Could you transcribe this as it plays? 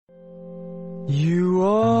You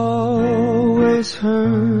always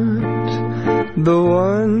hurt the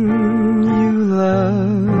one you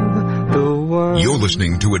love, the one. You're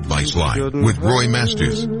listening to Advice Line with Roy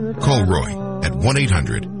Masters. Call Roy at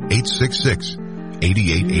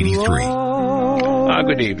 1-800-866-8883.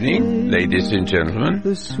 Good evening, ladies and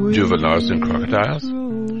gentlemen, juveniles and crocodiles.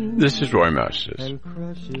 This is Roy Masters.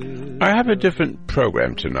 I have a different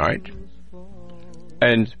program tonight,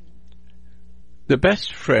 and the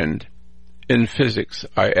best friend in physics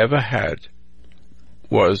I ever had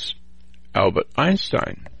was Albert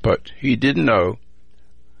Einstein, but he didn't know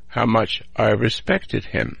how much I respected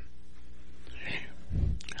him.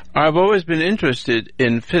 I've always been interested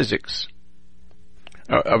in physics.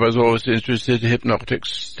 I was always interested in hypnotic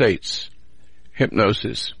states,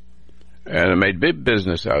 hypnosis, and I made big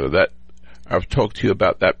business out of that. I've talked to you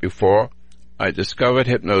about that before. I discovered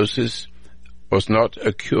hypnosis was not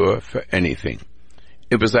a cure for anything.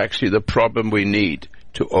 It was actually the problem we need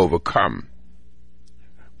to overcome.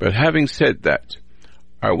 But having said that,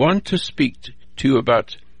 I want to speak to you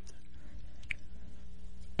about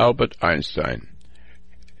Albert Einstein.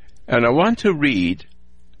 And I want to read.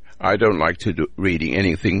 I don't like to do reading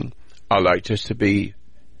anything. I like just to be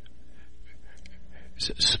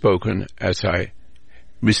spoken as I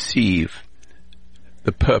receive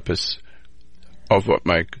the purpose of what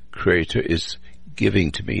my Creator is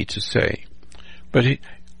giving to me to say. But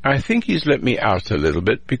I think he's let me out a little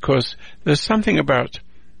bit, because there's something about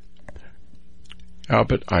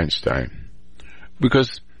Albert Einstein.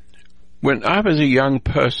 Because when I was a young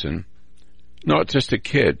person, not just a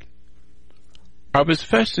kid, I was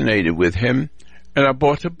fascinated with him, and I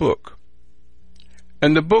bought a book.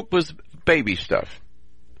 And the book was baby stuff.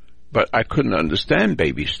 But I couldn't understand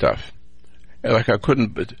baby stuff. Like I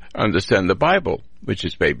couldn't understand the Bible, which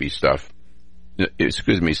is baby stuff.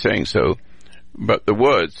 Excuse me saying so. But the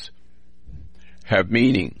words have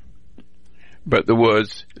meaning. But the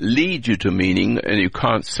words lead you to meaning, and you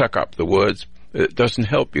can't suck up the words. It doesn't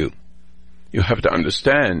help you. You have to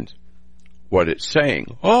understand what it's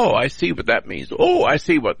saying. Oh, I see what that means. Oh, I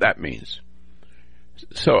see what that means.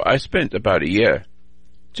 So I spent about a year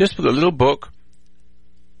just for the little book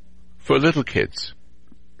for little kids.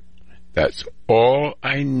 That's all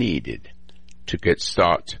I needed to get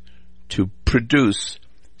started to produce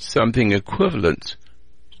something equivalent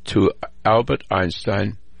to Albert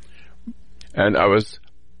Einstein. And I was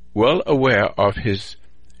well aware of his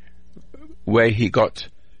way he got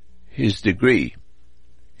his degree.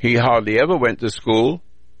 He hardly ever went to school.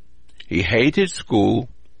 He hated school.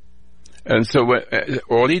 And so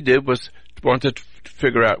all he did was wanted to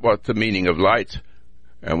figure out what the meaning of light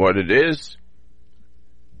and what it is.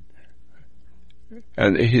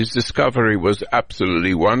 And his discovery was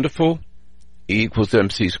absolutely wonderful. E equals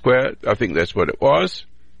MC squared. I think that's what it was.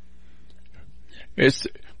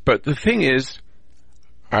 But the thing is,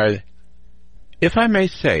 if I may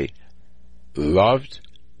say, loved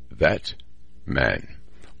that man,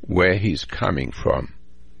 where he's coming from,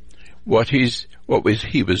 what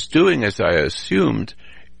he was doing, as I assumed.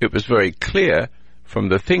 It was very clear from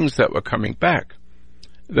the things that were coming back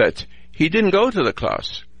that he didn't go to the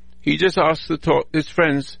class. He just asked his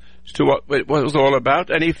friends to what it was all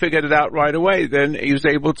about, and he figured it out right away. Then he was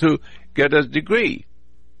able to get a degree.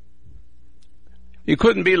 He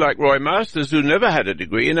couldn't be like Roy Masters, who never had a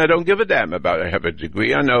degree, and I don't give a damn about I have a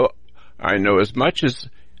degree. I know as much as,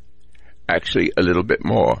 actually a little bit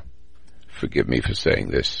more. Forgive me for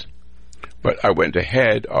saying this. But I went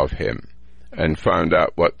ahead of him and found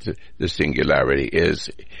out what the singularity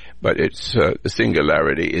is. But it's the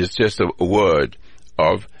singularity is just a word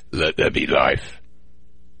of let there be life.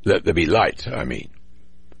 Let there be light, I mean.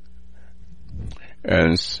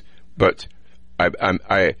 But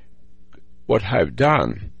what I've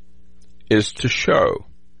done is to show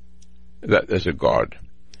that there's a God.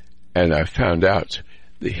 And I found out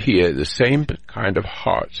that he had the same kind of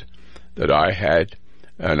heart that I had,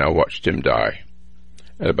 and I watched him die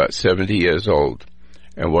at about 70 years old.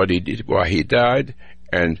 And what he did, why he died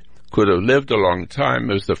and could have lived a long time,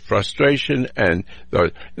 was the frustration and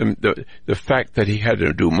the fact that he had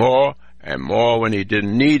to do more and more when he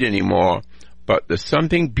didn't need any more. But there's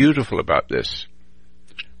something beautiful about this,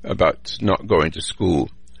 about not going to school,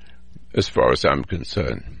 as far as I'm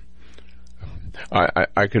concerned.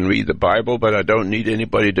 I can read the Bible, but I don't need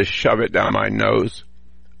anybody to shove it down my nose,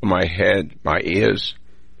 my head, my ears,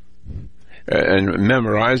 and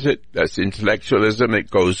memorize it. That's intellectualism. It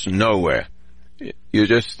goes nowhere. You're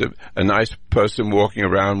just a nice person walking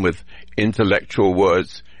around with intellectual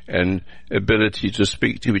words and ability to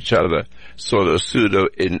speak to each other, sort of pseudo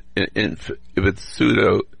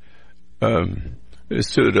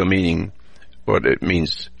meaning what it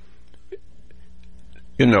means.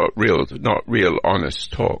 Not real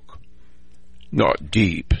honest talk. Not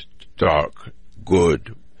deep, dark,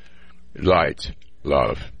 good, light,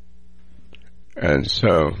 love. And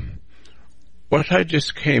so, what I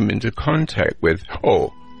just came into contact with,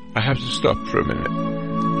 I have to stop for a minute.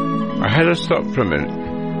 I had to stop for a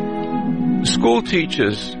minute. School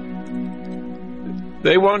teachers,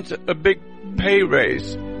 they want a big pay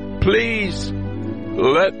raise. Please,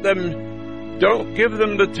 let them, don't give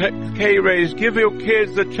them the pay raise. Give your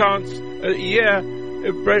kids a chance, a year,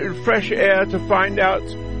 fresh air to find out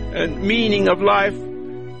and meaning of life.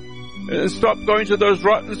 And stop going to those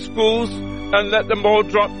rotten schools and let them all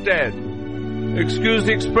drop dead. Excuse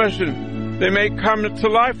the expression. They may come to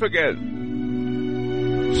life again.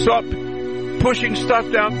 Stop pushing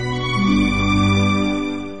stuff down.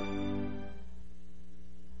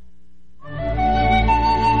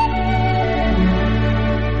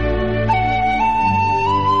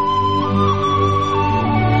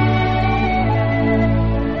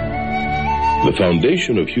 The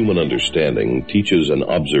foundation of human understanding teaches an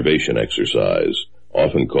observation exercise,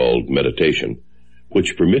 often called meditation,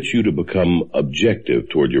 which permits you to become objective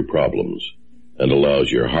toward your problems and allows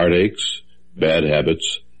your heartaches, bad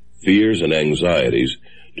habits, fears, and anxieties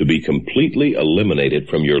to be completely eliminated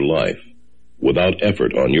from your life without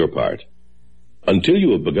effort on your part. Until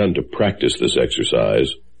you have begun to practice this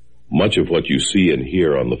exercise, much of what you see and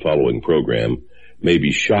hear on the following program may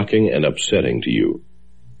be shocking and upsetting to you.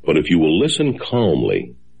 But if you will listen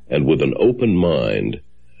calmly and with an open mind,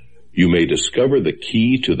 you may discover the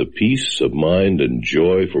key to the peace of mind and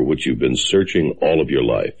joy for which you've been searching all of your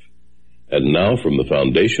life. And now, from the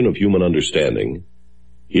foundation of human understanding,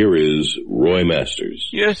 here is Roy Masters.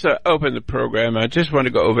 Yes, I opened the program. I just want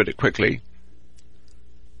to go over it quickly.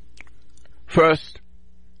 First,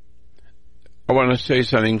 I want to say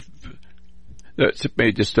something that may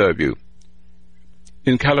disturb you.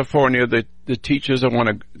 In California, the teachers they're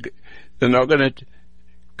not going to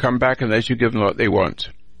come back unless you give them what they want.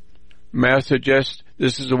 May I suggest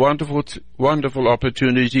this is a wonderful, wonderful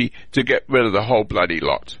opportunity to get rid of the whole bloody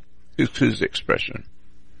lot. Excuse the expression.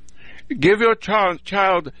 Give your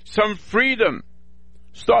child some freedom.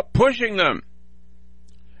 Stop pushing them.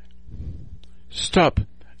 Stop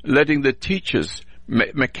letting the teachers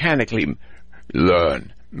mechanically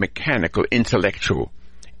learn. Mechanical, intellectual.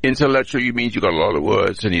 Intellectual, you mean you got a lot of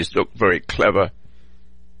words and you look very clever.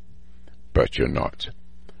 But you're not.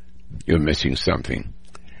 You're missing something.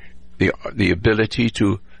 The ability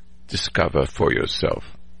to discover for yourself.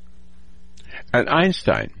 And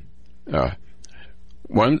Einstein, the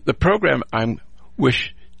program I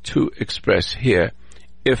wish to express here,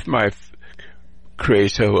 if my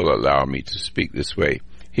Creator will allow me to speak this way,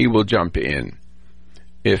 he will jump in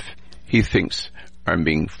if he thinks I'm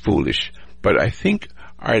being foolish. But I think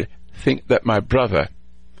that my brother,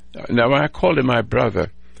 now I call him my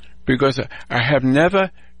brother, because I have never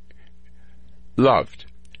loved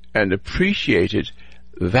and appreciated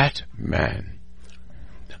that man.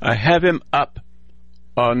 I have him up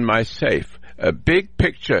on my safe, a big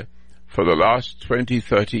picture for the last 20,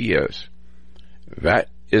 30 years. That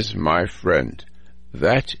is my friend.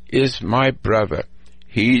 That is my brother.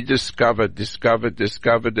 He discovered,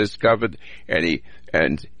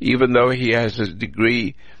 and even though he has a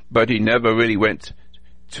degree, but he never really went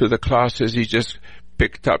to the classes, he just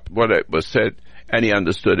picked up what it was said, and he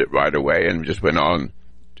understood it right away, and just went on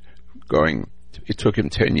going. It took him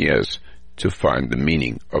 10 years to find the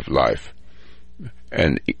meaning of life,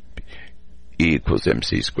 and E equals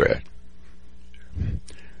MC squared.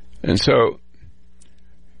 And so,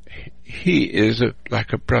 he is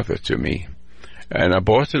like a brother to me. And I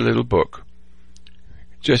bought a little book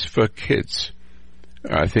just for kids.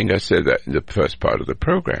 I think I said that in the first part of the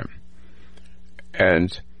program.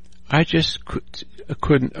 And I just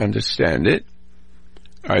couldn't understand it.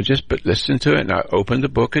 I just listened to it, and I opened the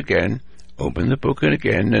book again,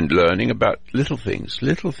 and learning about little things.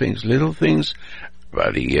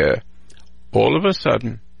 About a year. All of a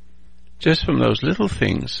sudden, just from those little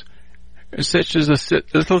things, such as the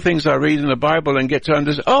little things I read in the Bible and get to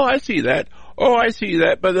understand, I see that,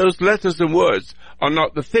 but those letters and words are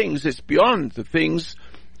not the things, it's beyond the things,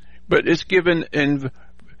 but it's given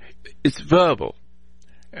it's verbal.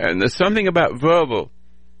 And there's something about verbal,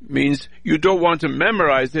 means you don't want to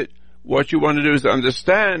memorize it. What you want to do is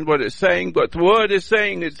understand what it's saying, what the word is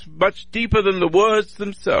saying. It's much deeper than the words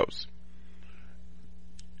themselves.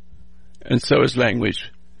 And so is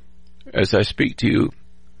language. As I speak to you,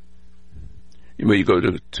 when you go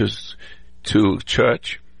to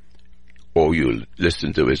church, all you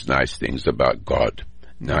listen to is nice things about God.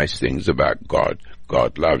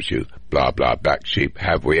 God loves you. blah, blah, black sheep,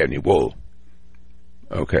 have we any wool?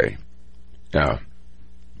 Okay. Now,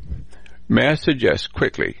 may I suggest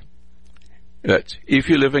quickly that if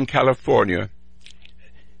you live in California,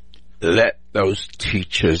 let those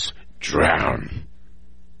teachers drown.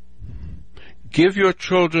 Give your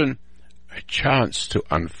children a chance to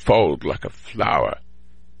unfold like a flower,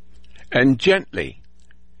 and gently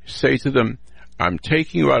say to them, I'm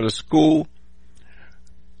taking you out of school.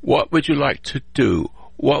 What would you like to do?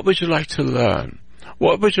 What would you like to learn?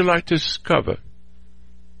 What would you like to discover?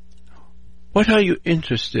 What are you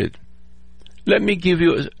interested? Let me give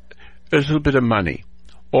you a little bit of money,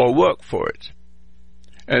 or work for it,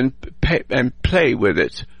 and play with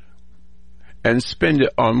it, and spend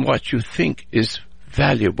it on what you think is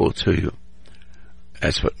valuable to you.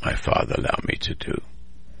 That's what my father allowed me to do.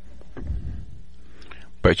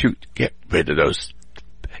 But you get rid of those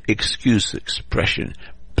expression,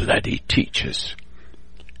 bloody teachers.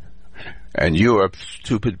 And you're a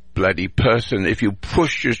stupid, bloody person if you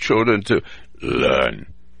push your children to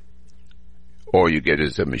learn. All you get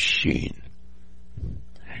is a machine.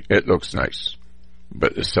 It looks nice,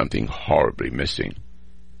 but there's something horribly missing.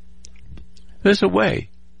 There's a way.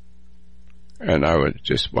 And I would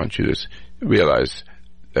just want you to realize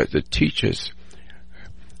that the teachers,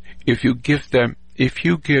 if you're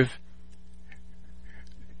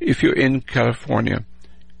in California,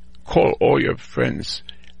 call all your friends.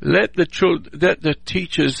 Let the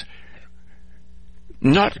teachers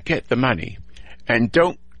not get the money, and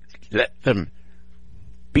don't let them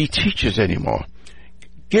be teachers anymore.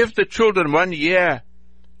 Give the children 1 year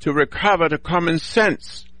to recover the common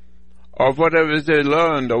sense of whatever they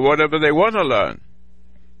learned or whatever they want to learn.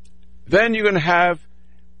 Then you're going to have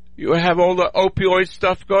all the opioid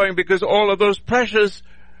stuff going, because all of those pressures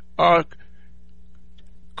are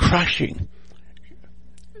crushing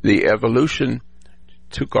the evolution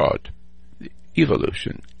to God, the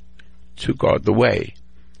evolution to God, the way,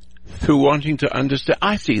 through wanting to understand.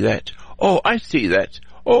 I see that. Oh, I see that.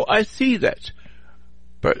 Oh, I see that.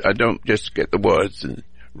 But I don't just get the words and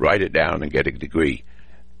write it down and get a degree.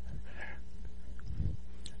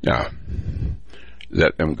 Now,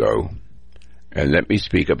 let them go. And let me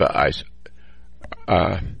speak about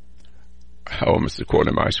I almost called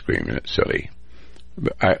him ice cream, and it's silly.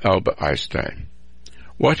 Albert Einstein.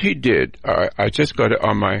 What he did, I just got it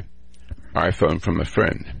on my iPhone from a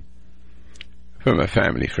friend, from a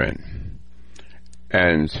family friend.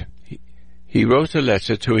 And he wrote a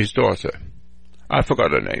letter to his daughter. I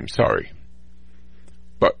forgot her name, sorry.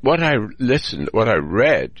 But what I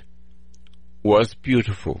read was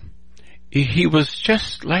beautiful. He was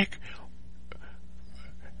just like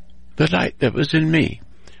the light that was in me.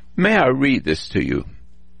 May I read this to you?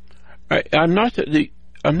 I'm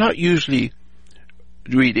not usually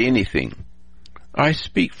read anything. I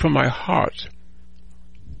speak from my heart.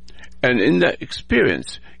 And in that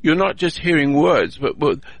experience, you're not just hearing words, but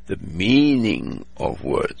the meaning of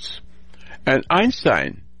words. And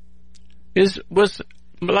Einstein was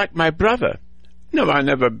like my brother. No, I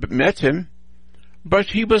never met him, but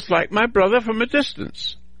he was like my brother from a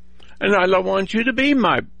distance. And I want you to be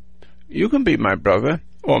you can be my brother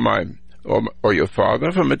or your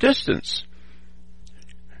father from a distance.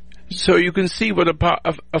 So you can see what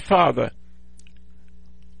a father,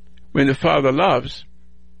 when the father loves,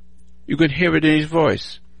 you can hear it in his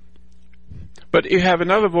voice. But you have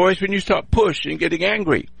another voice when you start pushing and getting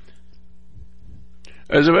angry.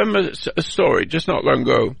 As I remember a story just not long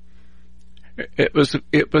ago, it was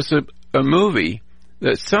a movie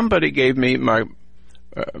that somebody gave me.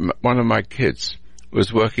 One of my kids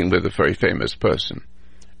was working with a very famous person,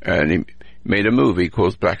 and he made a movie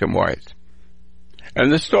called Black and White.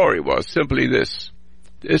 And the story was simply this.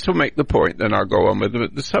 This will make the point, then I'll go on with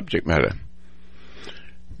the subject matter.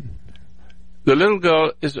 The little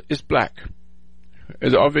girl is black.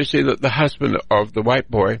 It's obviously that the husband of the white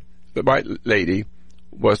boy, the white lady,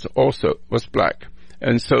 was black.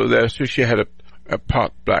 And so she had a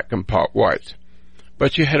part black and part white.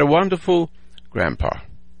 But she had a wonderful grandpa.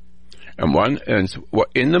 And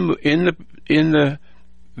in the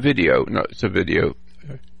video, no, it's a video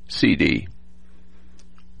CD,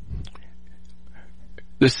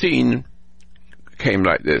 the scene came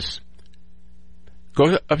like this.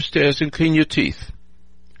 Go upstairs and clean your teeth.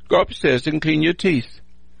 Go upstairs and clean your teeth.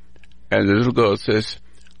 And the little girl says,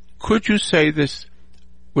 could you say this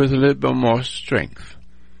with a little bit more strength?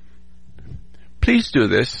 Please do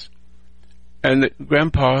this. And the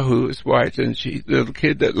grandpa, who is white, and the little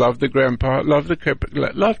kid that loved the grandpa, loved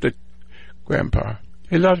the grandpa.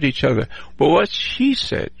 They loved each other. But what she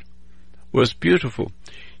said was beautiful.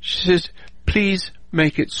 She says, please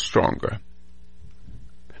make it stronger.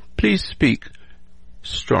 please speak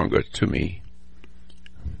stronger to me.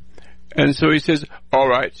 And so he says, all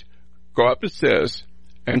right, go up the stairs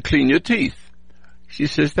and clean your teeth. She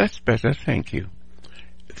says, that's better, thank you.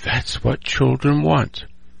 That's what children want.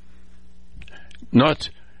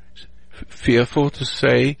 Not fearful to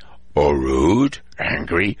say, or rude,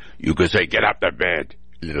 angry. You could say, get up the bed,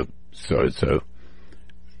 little so-and-so.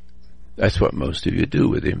 That's what most of you do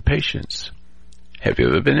with impatience. Have you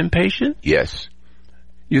ever been impatient? Yes.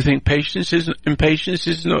 You think impatience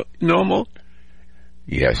is normal?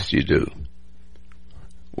 Yes, you do.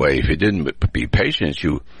 Well, if you didn't be patient,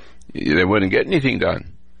 they wouldn't get anything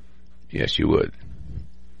done. Yes, you would.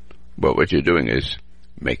 But what you're doing is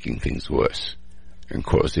making things worse and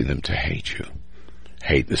causing them to hate you,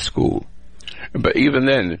 hate the school. But even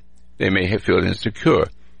then, they may feel insecure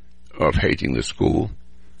of hating the school.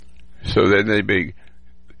 So then they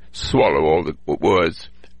swallow all the words,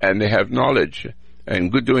 and they have knowledge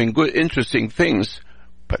and doing good, interesting things,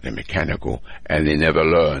 but they're mechanical, and they never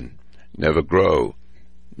learn, never grow,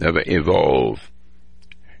 never evolve,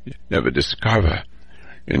 never discover,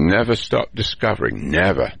 and never stop discovering,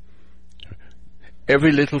 never.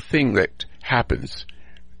 Every little thing that happens,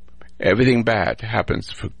 everything bad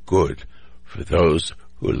happens for good, for those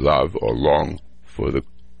who love or long for the.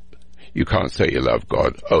 You can't say you love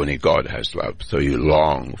God, only God has love, so you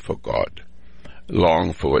long for God.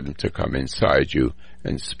 Long for Him to come inside you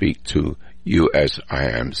and speak to you as I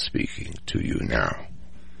am speaking to you now.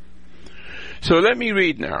 So let me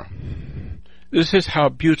read now. This is how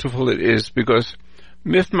beautiful it is, because,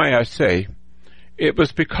 myth may I say, it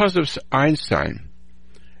was because of Einstein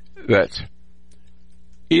that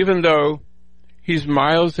even though he's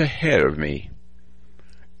miles ahead of me,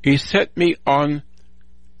 he set me on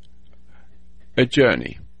a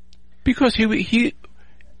journey, because he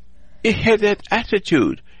had that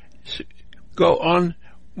attitude. Go on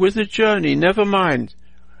with the journey, never mind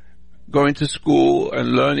going to school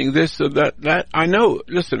and learning this or that. I know,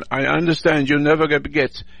 listen, I understand you're never going to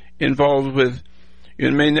get involved with,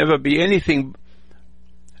 you may never be anything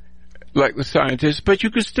like the scientists, but you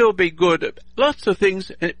could still be good at lots of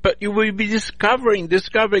things, but you will be discovering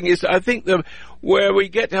is, I think, where we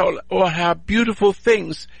get all our beautiful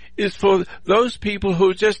things is for those people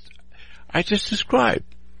who I just described.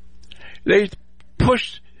 They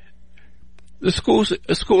pushed the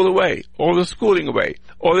school away, or the schooling away,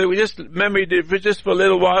 or they were just memory for just for a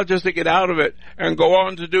little while, just to get out of it and go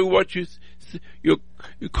on to do what your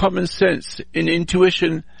common sense and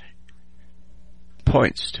intuition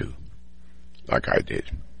points to, like I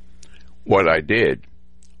did. What I did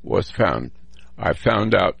was I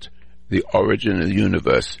found out the origin of the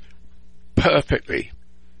universe perfectly,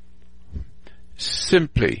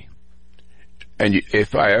 simply. And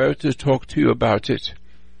if I were to talk to you about it,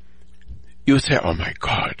 you say, oh my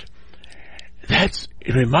God, that's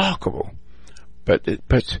remarkable. But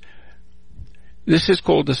this is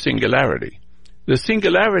called the singularity. The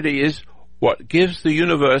singularity is what gives the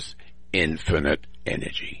universe infinite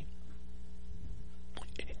energy.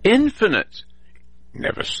 Infinite.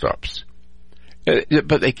 Never stops.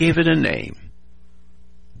 But they gave it a name.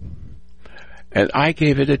 And I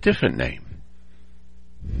gave it a different name.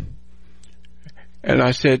 And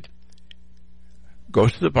I said, go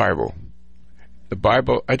to the Bible. The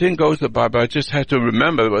Bible, I didn't go to the Bible, I just had to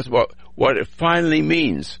remember what it finally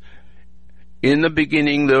means. In the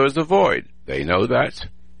beginning there was a void. They know that.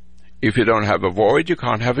 If you don't have a void, you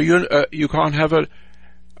can't have a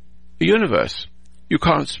universe. You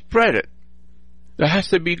can't spread it. There has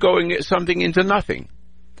to be something into nothing.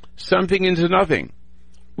 Something into nothing.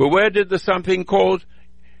 Well, where did the something called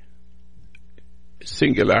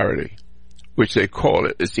singularity, which they call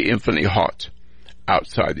it, is the infinitely hot.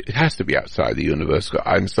 Outside, it has to be outside the universe.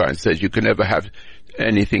 Einstein says you can never have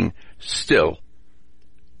anything still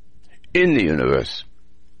in the universe.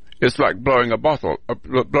 It's like blowing up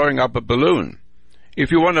a balloon.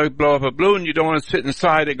 If you want to blow up a balloon, you don't want to sit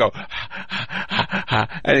inside and go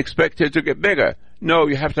and expect it to get bigger. No,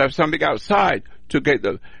 you have to have something outside to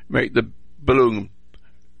make the balloon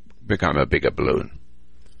become a bigger balloon.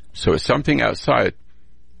 So it's something outside.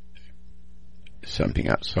 Something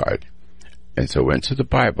outside. And so I went to the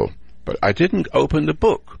Bible, but I didn't open the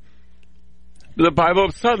book. The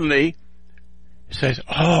Bible suddenly says,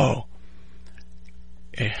 oh,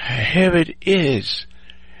 here it is.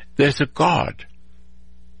 There's a God.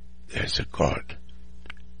 There's a God.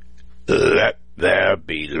 Let there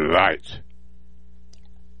be light.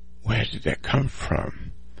 Where did that come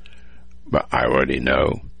from? But I already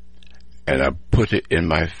know, and I put it in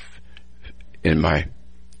my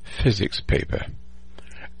physics paper.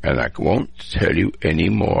 And I won't tell you any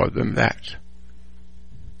more than that.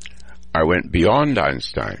 I went beyond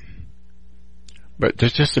Einstein. But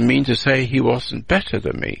that doesn't mean to say he wasn't better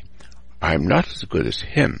than me. I'm not as good as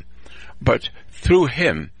him. But through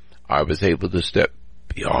him, I was able to step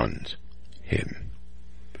beyond him.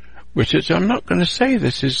 Which is, I'm not going to say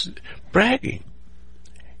this is bragging.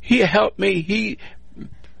 He helped me. He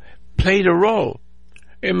played a role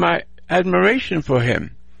in my admiration for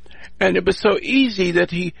him. And it was so easy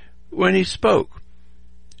that when he spoke,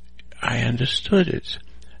 I understood it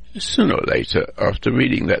sooner or later after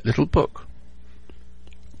reading that little book.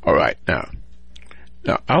 All right, now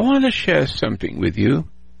I want to share something with you,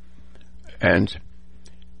 and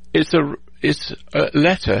it's a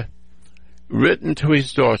letter written to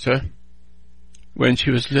his daughter when she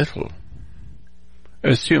was little,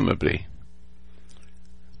 assumably.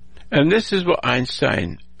 And this is what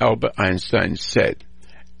Albert Einstein said.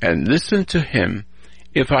 And listen to him.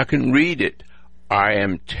 If I can read it, I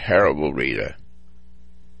am a terrible reader.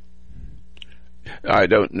 I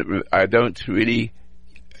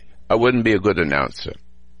wouldn't be a good announcer.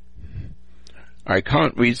 I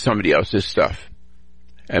can't read somebody else's stuff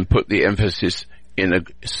and put the emphasis in a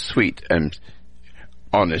sweet and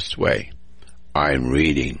honest way. I'm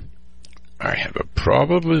reading. I have a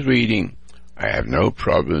problem with reading. I have no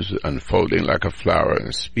problems with unfolding like a flower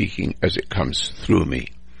and speaking as it comes through me.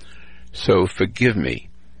 So forgive me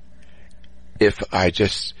if I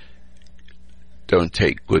just don't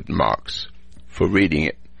take good marks for reading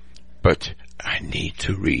it, but I need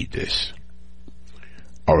to read this.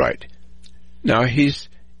 All right. Now he's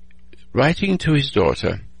writing to his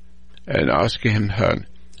daughter and asking her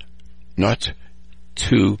not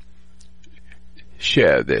to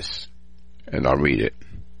share this, and I'll read it.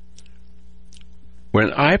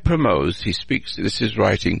 When I proposed, he speaks, this is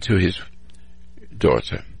writing to his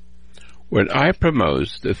daughter. When I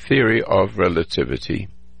proposed the theory of relativity,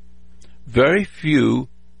 very few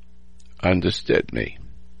understood me.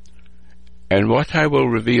 And what I will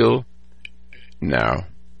reveal now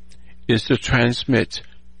is to transmit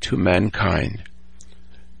to mankind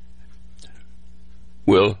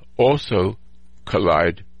will also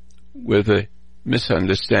collide with a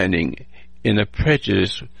misunderstanding in a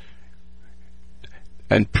prejudice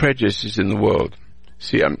and prejudices in the world.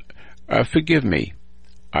 See, forgive me.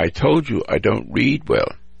 I told you I don't read well.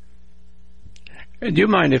 And do you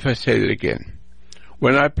mind if I say it again?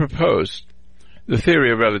 When I proposed the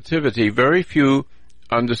theory of relativity, very few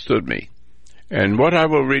understood me. And what I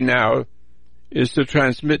will read now is to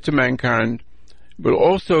transmit to mankind will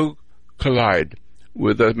also collide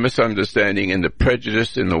with a misunderstanding and the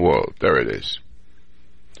prejudice in the world. There it is.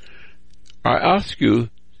 I ask you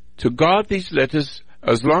to guard these letters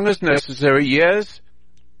as long as necessary, years,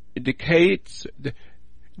 decades,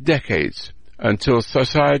 until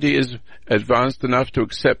society is advanced enough to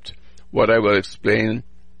accept what I will explain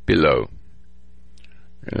below.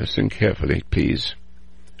 Listen carefully, please.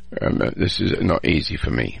 This is not easy for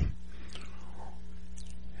me.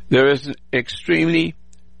 There is an extremely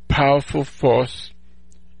powerful force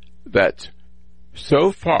that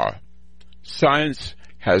so far science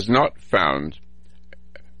has not found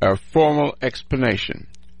a formal explanation.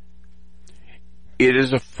 It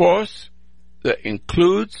is a force that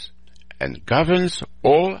includes and governs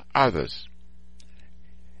all others,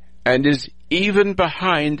 and is even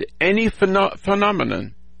behind any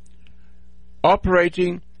phenomenon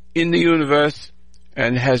operating in the universe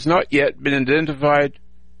and has not yet been identified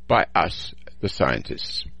by us, the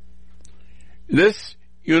scientists. This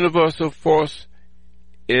universal force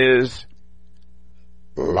is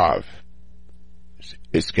love.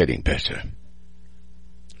 It's getting better.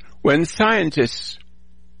 When scientists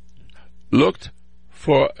looked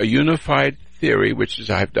for a unified theory, which is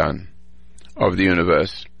I've done, of the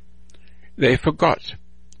universe, they forgot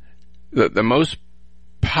that the most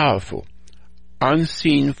powerful,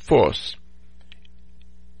 unseen force,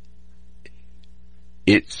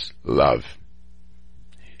 it's love.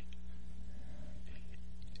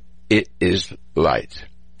 It is light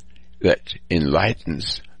that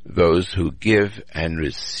enlightens those who give and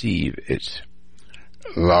receive it.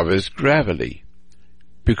 Love is gravity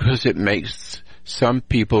because it makes some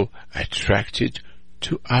people attracted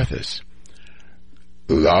to others.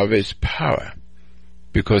 Love is power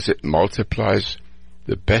because it multiplies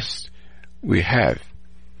the best we have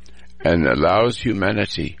and allows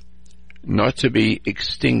humanity not to be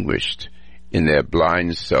extinguished in their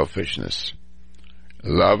blind selfishness.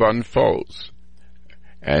 Love unfolds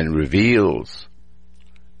and reveals.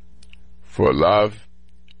 For love,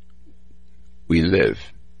 we live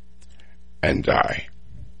and die.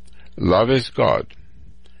 Love is God,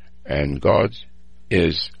 and God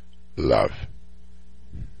is love.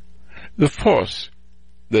 The force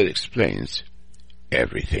that explains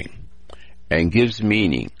everything and gives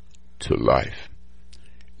meaning to life.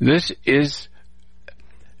 This is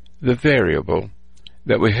the variable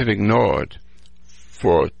that we have ignored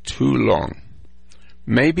for too long,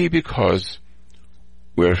 maybe because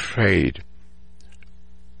we're afraid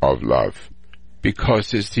of love,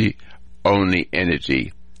 because it's the only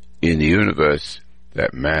energy in the universe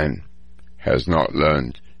that man has not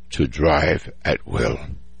learned to drive at will.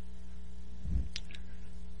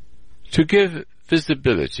 To give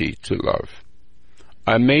visibility to love,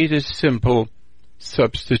 I made a simple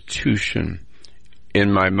substitution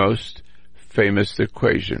in my most famous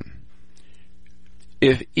equation.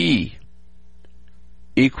 If E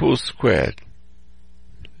equals squared,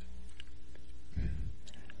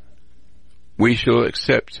 we shall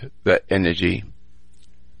accept that energy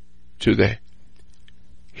to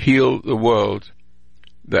heal the world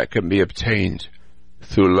that can be obtained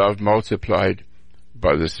through love multiplied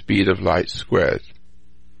by the speed of light squared.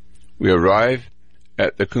 We arrive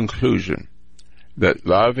at the conclusion that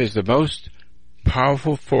love is the most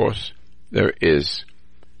powerful force there is,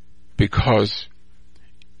 because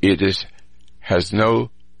it has no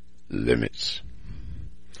limits.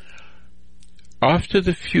 After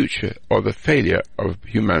the future or the failure of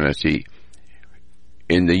humanity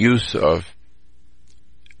in the use of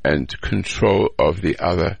and control of the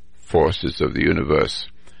other forces of the universe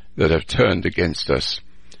that have turned against us,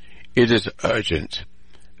 it is urgent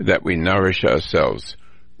that we nourish ourselves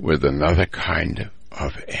with another kind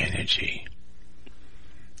of energy.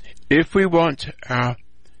 If we want our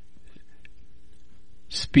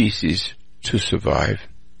species to survive,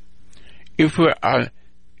 if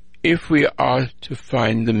we are to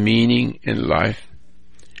find the meaning in life,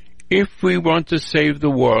 if we want to save the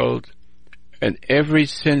world and every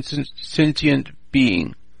sentient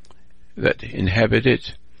being that inhabit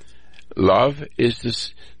it, love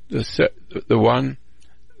is the one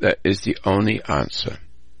that is the only answer.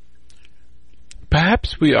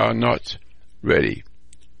 Perhaps we are not ready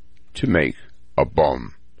to make a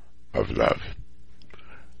bomb of love,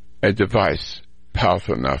 a device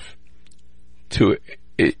powerful enough to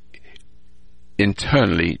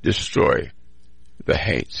internally destroy the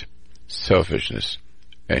hate, selfishness,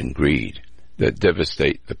 and greed that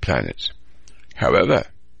devastate the planet. However,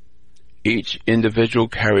 each individual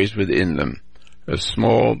carries within them a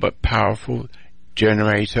small but powerful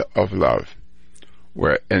generator of love,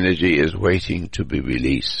 where energy is waiting to be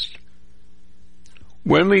released.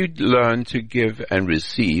 When we learn to give and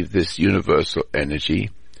receive this universal energy,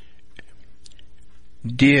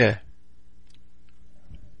 dear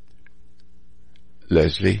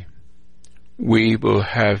Leslie, we will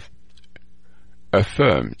have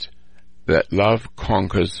affirmed that love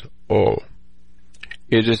conquers all.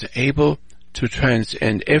 It is able to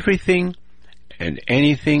transcend everything and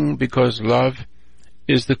anything, because love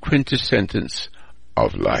is the quintessence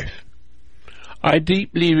of life. I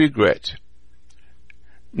deeply regret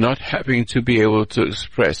not having to be able to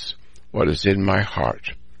express what is in my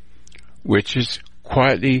heart, which is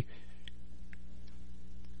quietly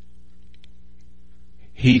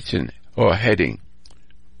heating or heading.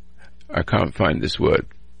 I can't find this word.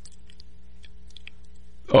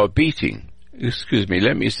 Or beating. Excuse me,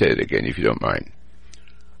 let me say it again if you don't mind.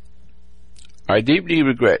 I deeply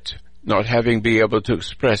regret not having been able to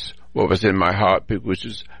express what was in my heart, which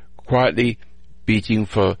is quietly beating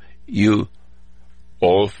for you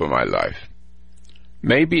all for my life.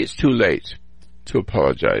 Maybe it's too late to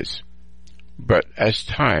apologize, but as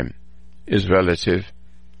time is relative,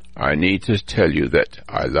 I need to tell you that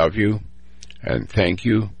I love you and thank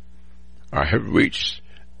you. I have reached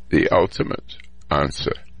the ultimate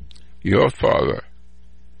answer. Your father,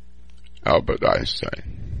 Albert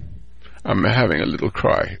Einstein. I'm having a little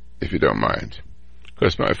cry, if you don't mind,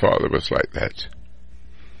 because my father was like that.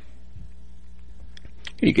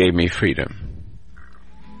 He gave me freedom.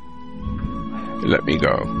 Let me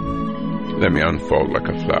go. Let me unfold like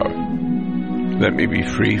a flower. Let me be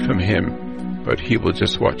free from him, but he will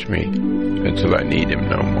just watch me until I need him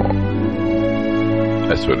no more.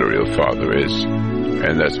 That's what a real father is,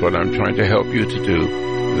 and that's what I'm trying to help you to do.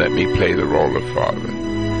 Let me play the role of father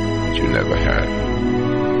that you never had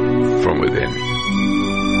from within.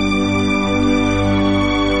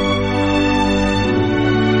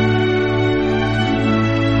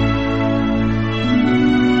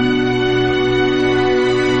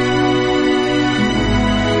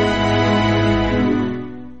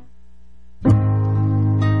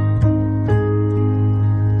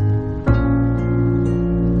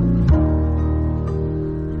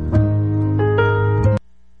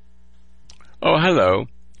 Oh, hello.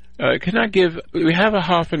 We have a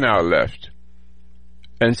half an hour left.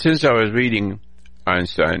 And since I was reading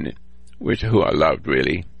Einstein, who I loved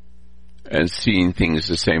really, and seeing things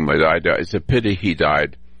the same way that I died, it's a pity he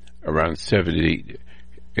died around 70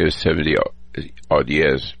 odd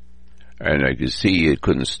years, and I could see it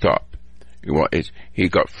couldn't stop. He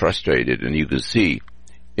got frustrated, and you could see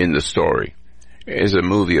in the story, there's a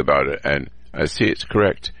movie about it, and I see it's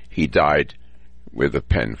correct. He died with a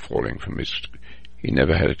pen falling from his. He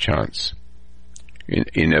never had a chance.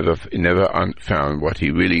 He never found what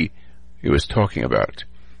he was talking about,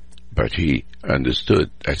 but he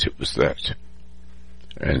understood that it was that.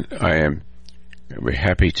 And we're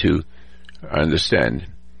happy to understand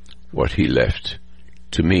what he left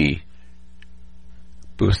to me,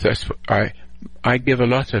 because that's what I give a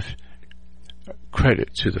lot of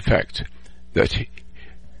credit to the fact that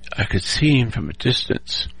I could see him from a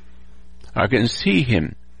distance. I can see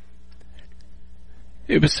him.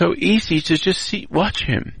 It was so easy to just watch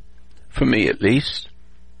him, for me at least.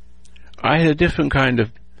 I had a different kind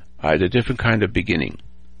of beginning.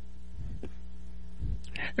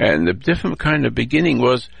 And the different kind of beginning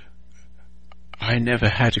was I never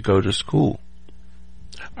had to go to school.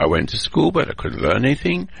 I went to school, but I couldn't learn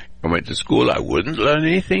anything. I went to school, I wouldn't learn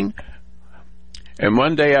anything. And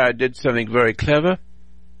one day I did something very clever.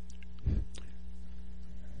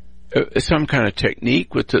 Some kind of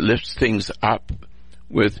technique to lift things up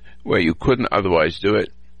where you couldn't otherwise do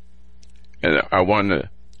it. And I won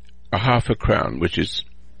a half a crown, which is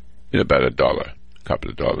about $1, a couple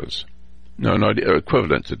of dollars. No, not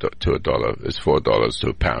equivalent to $1. It's $4 to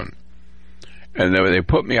a pound. And then they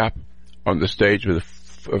put me up on the stage with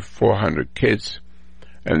 400 kids,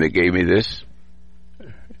 and they gave me this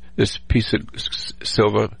piece of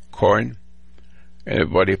silver coin, and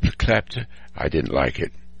everybody clapped. I didn't like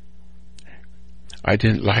it. I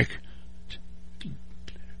didn't like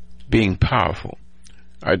being powerful.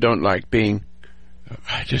 I don't like being.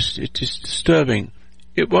 It's just disturbing.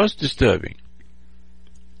 It was disturbing.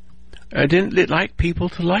 I didn't like people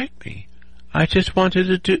to like me. I just wanted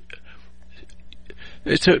to do.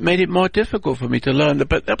 So it made it more difficult for me to learn,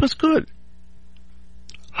 but that was good.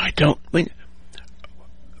 I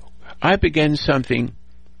began something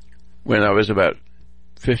when I was about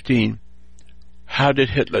 15. How did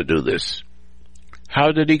Hitler do this?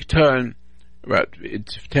 How did he turn, about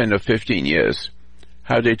 10 or 15 years,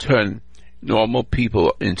 how did he turn normal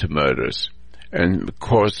people into murderers and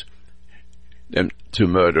cause them to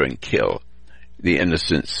murder and kill the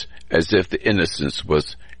innocents as if the innocence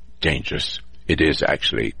was dangerous? It is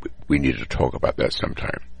actually. We need to talk about that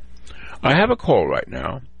sometime. I have a call right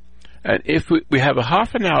now, and if we have a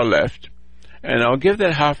half an hour left, and I'll give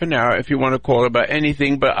that half an hour if you want to call about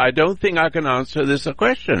anything, but I don't think I can answer this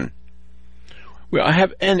question. Well, I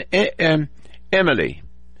have Emily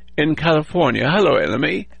in California. Hello,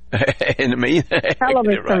 Emily. Emily. Hello,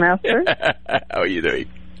 Mr. Master. How are you doing?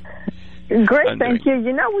 Great, thank you.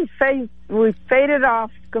 You know, we faded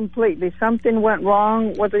off completely. Something went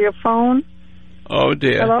wrong with your phone. Oh,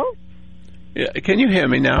 dear. Hello? Yeah, can you hear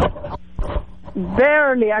me now?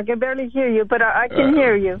 Barely. I can barely hear you, but I can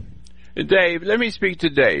hear you. Dave, let me speak to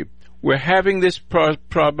Dave. We're having this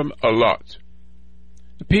problem a lot.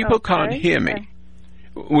 People can't hear me.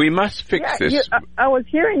 We must fix this. I was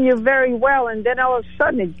hearing you very well, and then all of a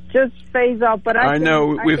sudden it just fades out. But I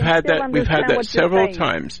know we've had that several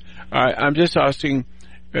times. I'm just asking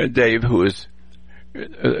Dave, who is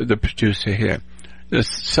the producer here. There's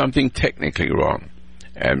something technically wrong,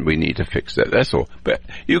 and we need to fix that. That's all. But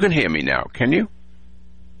you can hear me now, can you?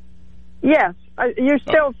 Yes. You're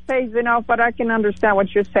still phasing off, but I can understand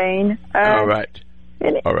what you're saying. All right.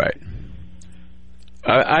 All right.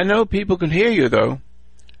 I know people can hear you, though.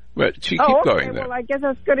 But keep going there. Well, I guess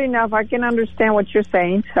that's good enough. I can understand what you're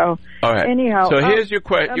saying. So, all right. Anyhow. So here's your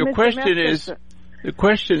question. Your question is, the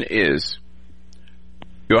question is,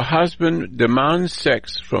 your husband demands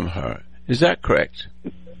sex from her. Is that correct?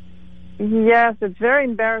 Yes, it's very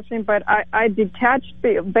embarrassing, but I detached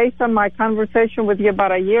based on my conversation with you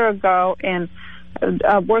about a year ago and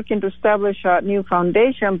working to establish a new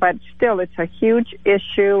foundation, but still it's a huge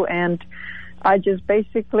issue, and I just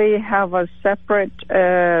basically have a separate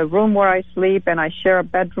room where I sleep, and I share a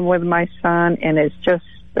bedroom with my son, and it's just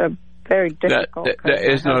very difficult. That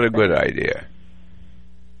is not a good idea.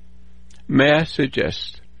 May I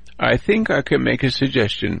suggest? I think I can make a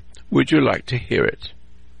suggestion. Would you like to hear it?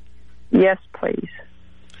 Yes, please.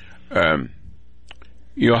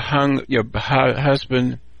 Your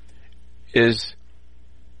husband is,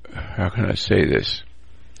 how can I say this?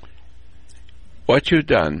 What you've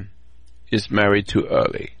done is married too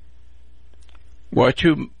early. Why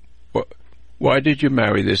did you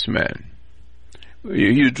marry this man?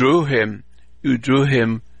 You drew him you drew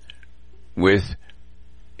him with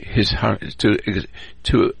his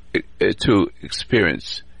to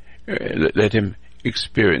experience. Let him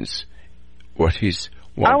experience what he's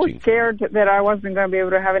wanting. I was scared that I wasn't going to be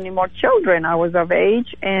able to have any more children. I was of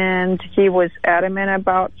age, and he was adamant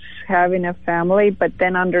about having a family. But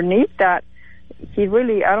then underneath that, I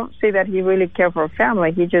don't see that he really cared for a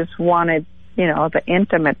family. He just wanted, the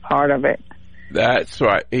intimate part of it. That's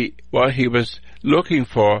right. What he was looking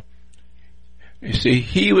for, you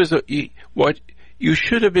see, what you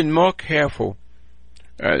should have been more careful.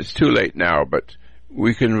 It's too late now, but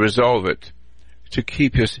we can resolve it to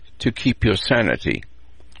keep your sanity.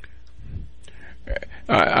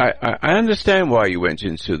 I understand why you went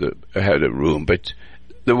into the room, but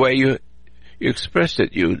the way you expressed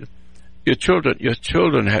it, your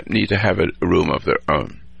children need to have a room of their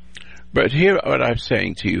own. But here, what I'm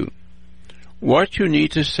saying to you, what you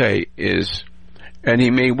need to say is, and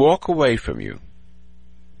he may walk away from you,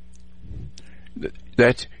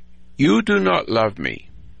 that you do not love me.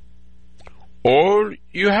 Or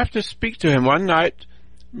you have to speak to him one night,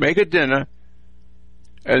 make a dinner,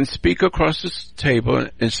 and speak across the table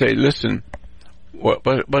and say, listen,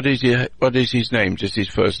 what is his name? Just his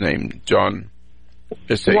first name, John.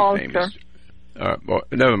 Let's say his name is,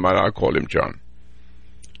 never mind, I'll call him John.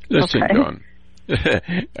 Listen, okay. John,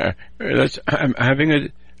 I'm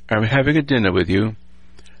having a dinner with you,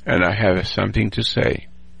 and I have something to say.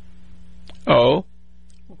 Oh,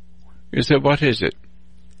 you said, what is it?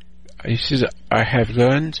 He says, I have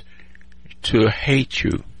learned to hate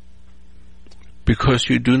you because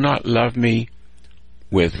you do not love me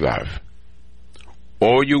with love.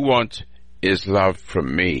 All you want is love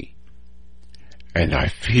from me. And I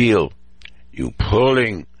feel you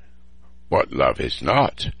pulling what love is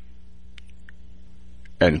not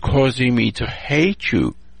and causing me to hate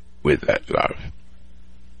you with that love.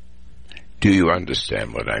 Do you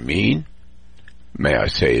understand what I mean? May I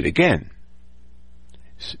say it again?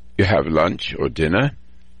 You have lunch or dinner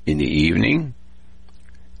in the evening,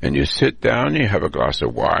 and you sit down, you have a glass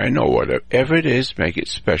of wine or whatever it is, make it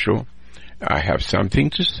special. I have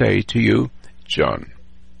something to say to you, John.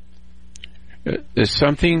 There's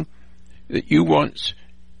something that you want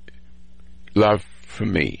love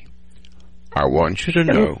from me. I want you to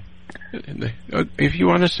know. If you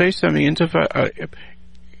want to say something,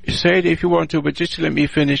 say it if you want to, but just let me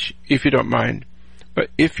finish if you don't mind. But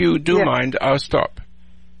if you do mind, I'll stop.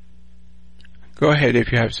 Go ahead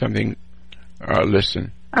if you have something. I'll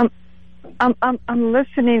listen. I'm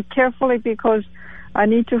listening carefully because I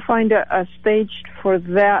need to find a stage for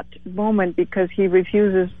that moment because he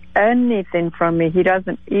refuses anything from me. He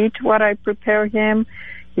doesn't eat what I prepare him.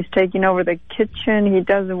 He's taking over the kitchen. He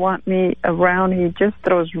doesn't want me around. He just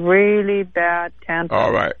throws really bad tantrums.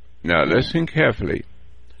 All right. Now listen carefully.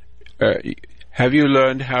 Have you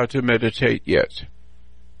learned how to meditate yet?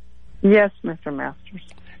 Yes, Mr. Masters.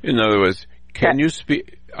 In other words, can you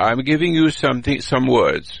speak? I'm giving you some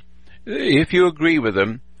words. If you agree with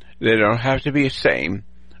them, they don't have to be the same,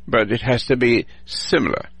 but it has to be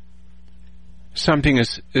similar. Something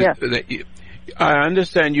is I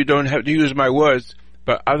understand you don't have to use my words,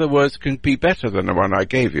 but other words can be better than the one I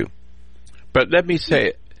gave you. But let me say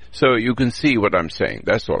it so you can see what I'm saying.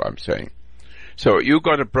 That's all I'm saying. So you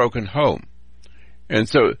got a broken home. And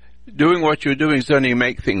so doing what you're doing is only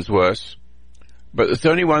make things worse. But there's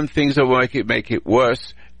only one thing that will make it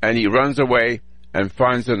worse, and he runs away and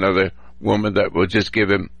finds another woman that will just give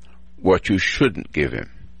him what you shouldn't give him.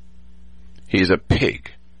 He's a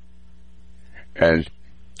pig. And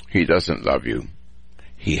he doesn't love you.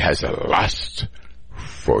 He has a lust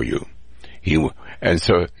for you. And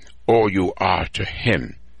so all you are to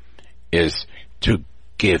him is to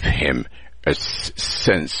give him a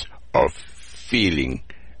sense of feeling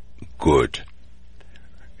good.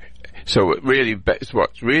 So what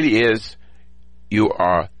really is, you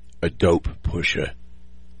are a dope pusher.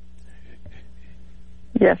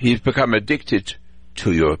 Yes. He's become addicted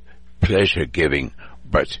to your pleasure giving,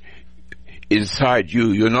 but inside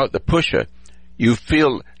you're not the pusher. You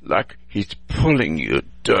feel like he's pulling your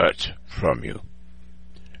dirt from you,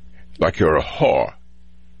 like you're a whore.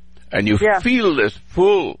 And you feel this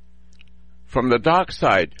pull from the dark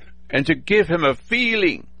side, and to give him a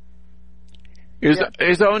feeling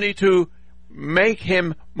is only to make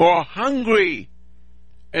him more hungry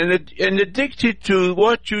and addicted to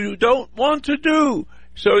what you don't want to do.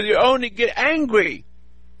 So you only get angry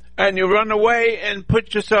and you run away and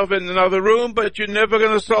put yourself in another room, but you're never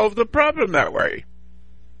going to solve the problem that way.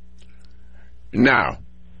 Now,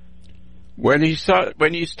 when he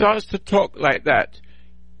starts to talk like that,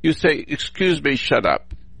 you say, "Excuse me, shut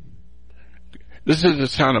up. This is the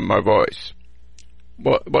sound of my voice.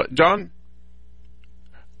 What, John?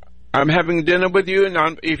 I'm having dinner with you,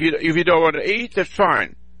 and if you don't want to eat, that's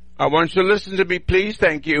fine. I want you to listen to me, please.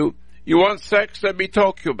 Thank you. You want sex? Let me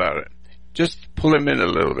talk to you about it. Just pull him in a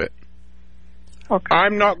little bit. Okay.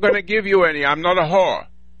 I'm not going to give you any. I'm not a whore.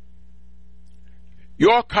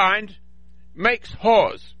 Your kind makes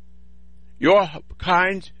whores. Your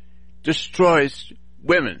kind destroys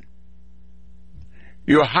women.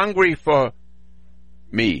 You're hungry for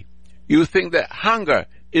me. You think that hunger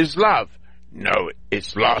is love. No,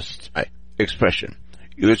 it's lost expression.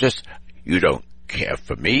 You don't care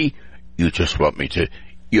for me. You just want me to.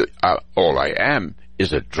 All I am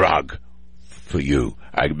is a drug for you.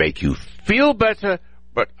 I make you feel better,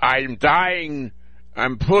 but I'm dying.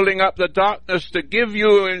 I'm pulling up the darkness to give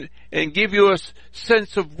you and give you a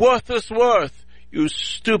sense of worthless worth, you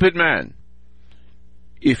stupid man.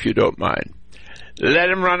 If you don't mind. Let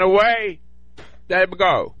him run away. Let him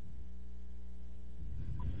go.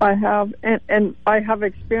 I have, and I have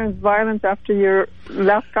experienced violence after your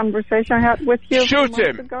last conversation I had with you. Shoot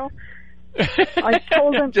him. Ago. I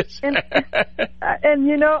told him, and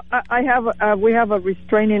you know, we have a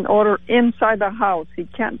restraining order inside the house. He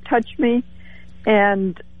can't touch me,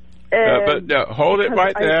 and but hold it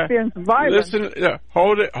right there. I experienced violence. Listen,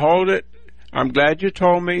 hold it. I'm glad you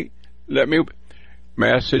told me.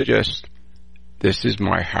 May I suggest, this is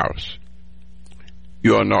my house.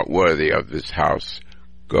 You're not worthy of this house.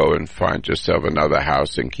 Go and find yourself another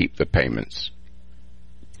house and keep the payments.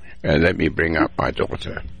 And let me bring up my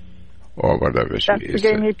daughter. Or whatever she That's is.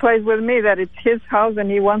 The game he plays with me, that it's his house and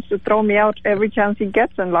he wants to throw me out every chance he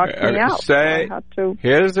gets and lock me out.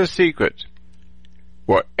 Here's the secret.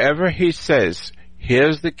 Whatever he says,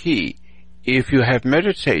 here's the key. If you have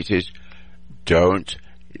meditated, don't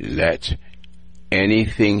let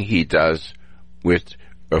anything he does with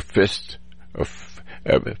a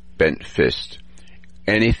bent fist,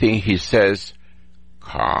 anything he says,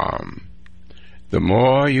 calm. The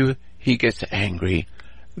more he gets angry,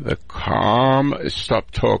 the calm, stop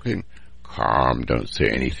talking, calm, don't say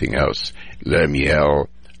anything else. Let him yell,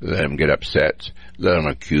 let him get upset, let him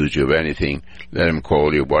accuse you of anything, let him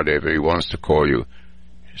call you whatever he wants to call you.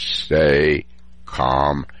 Stay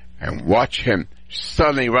calm and watch him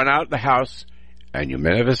suddenly run out of the house and you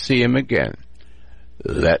may never see him again.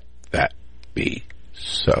 Let that be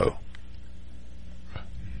so.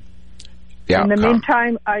 In the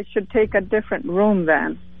meantime, I should take a different room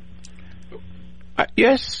then.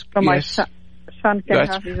 Yes. So my son can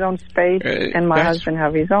have his own space and my husband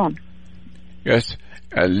have his own. Yes.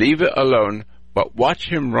 Leave it alone, but watch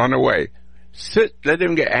him run away. Sit, let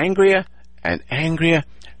him get angrier and angrier,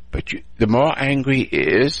 but the more angry he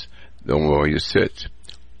is, the more you sit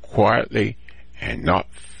quietly and not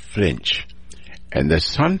flinch. And there's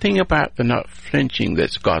something about the not flinching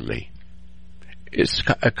that's godly. It's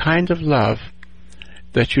a kind of love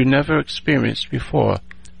that you never experienced before.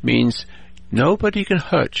 Means nobody can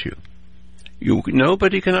hurt you.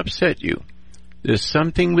 Nobody can upset you. There's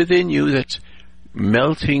something within you that's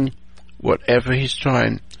melting whatever he's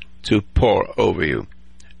trying to pour over you.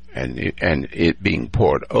 And it being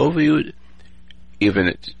poured over you, even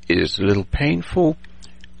it is a little painful,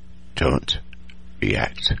 don't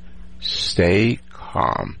react. Stay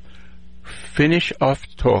calm. Finish off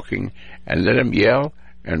talking and let him yell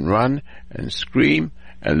and run and scream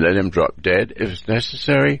and let him drop dead if it's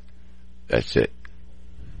necessary. That's it.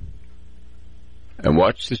 And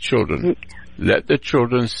watch the children. Let the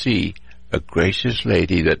children see a gracious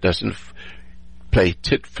lady that doesn't play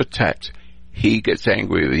tit for tat. He gets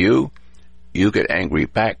angry with you, you get angry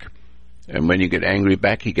back, and when you get angry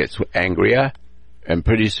back, he gets angrier, and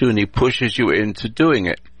pretty soon he pushes you into doing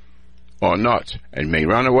it, or not, and may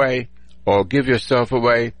run away, or give yourself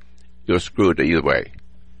away. You're screwed either way.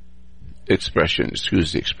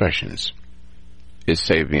 Excuse the expressions. It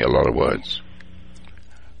saved me a lot of words.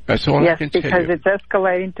 That's all I can tell you. Yes, because it's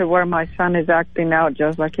escalating to where my son is acting out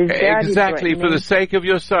just like his dad. Exactly. For the sake of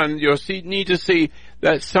your son, need to see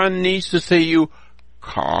that son needs to see you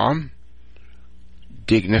calm,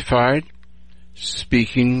 dignified,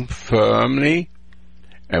 speaking firmly,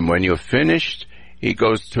 and when you're finished, he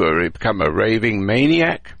goes to become a raving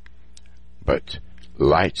maniac, but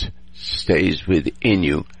light stays within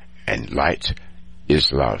you, and light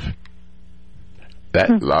is love.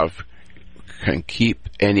 That love can keep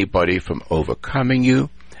anybody from overcoming you,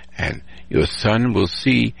 and your son will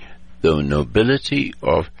see the nobility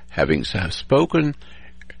of having spoken,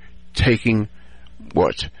 taking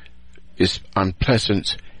what is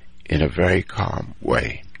unpleasant in a very calm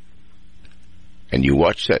way. And you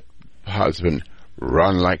watch that husband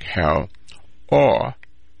run like hell, or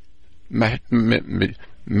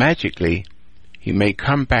magically he may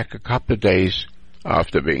come back a couple of days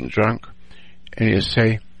after being drunk, and he'll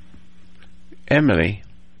say, Emily,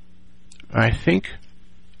 I think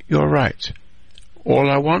you're right. All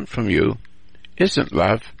I want from you isn't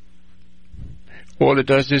love. All it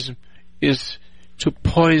does is to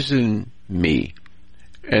poison me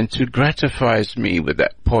and to gratifies me with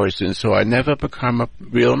that poison, so I never become a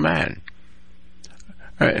real man.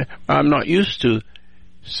 I'm not used to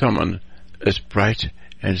someone as bright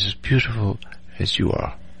and as beautiful as you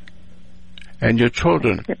are. And your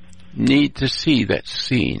children need to see that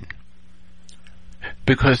scene.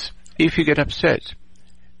 Because if you get upset,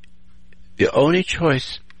 the only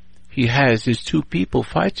choice he has is two people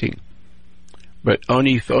fighting. But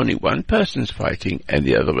only if only one person's fighting and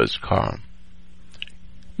the other is calm.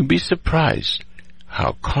 You'd be surprised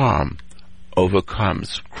how calm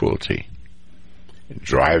overcomes cruelty. It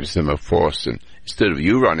drives them a force, and instead of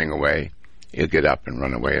you running away, he'll get up and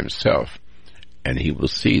run away himself. And he will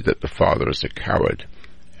see that the father is a coward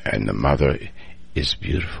and the mother is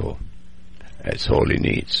beautiful. That's all he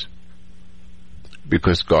needs.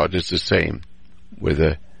 Because God is the same,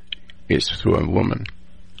 whether it's through a woman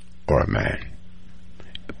or a man.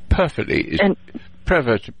 Perfectly,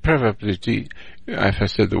 preferably, if I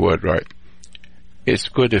said the word right, it's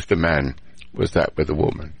good if the man was that with a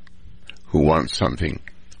woman who wants something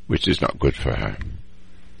which is not good for her.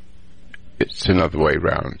 It's another way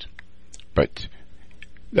round. But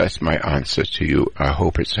that's my answer to you. I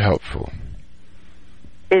hope it's helpful.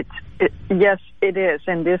 Yes, it is.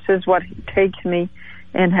 And this is what takes me.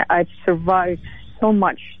 And I've survived so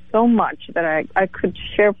much that I could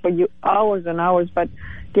share for you hours and hours. But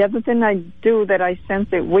the other thing I do that I sense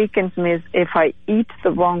it weakens me is if I eat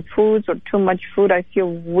the wrong foods or too much food, I feel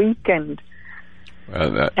weakened.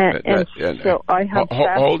 Well, so I have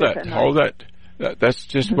hold that. That's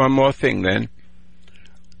just one more thing then.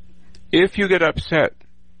 If you get upset,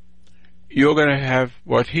 you're going to have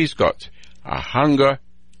what he's got, a hunger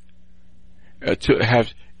to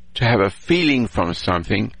have a feeling from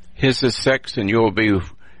something. His is sex, and you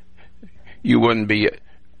wouldn't be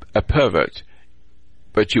a pervert,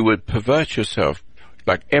 but you would pervert yourself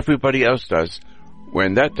like everybody else does.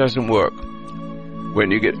 When that doesn't work,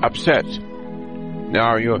 when you get upset,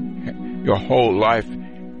 now your whole life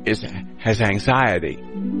has anxiety.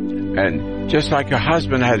 And just like your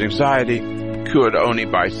husband has anxiety cured only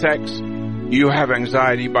by sex, you have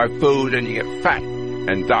anxiety by food, and you get fat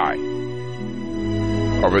and die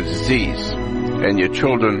of a disease. And your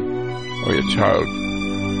children or your child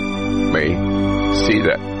may see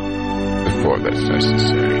that before that's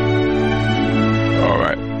necessary. All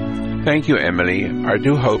right. Thank you, Emily. I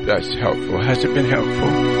do hope that's helpful. Has it been helpful?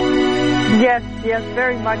 Yes,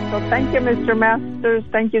 very much so. Thank you, Mr. Masters.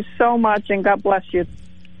 Thank you so much, and God bless you.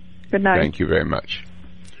 Good night. Thank you very much.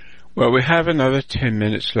 Well, we have another 10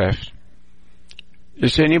 minutes left.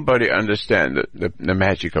 Does anybody understand the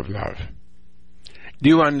magic of love? Do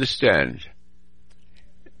you understand?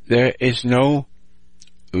 There is no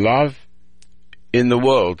love in the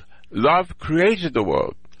world. Love created the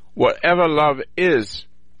world. Whatever love is,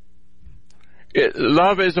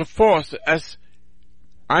 love is a force, as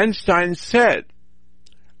Einstein said.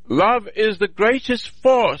 Love is the greatest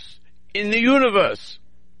force in the universe.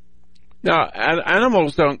 Now,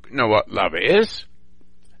 animals don't know what love is.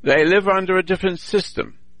 They live under a different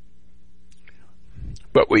system.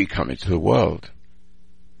 But we come into the world,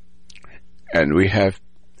 and we have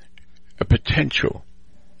a potential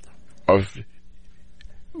of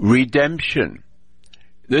redemption.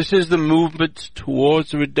 This is the movement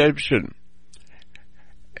towards redemption.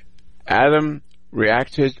 Adam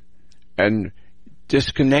reacted and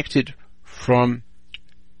disconnected from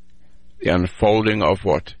the unfolding of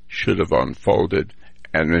what should have unfolded,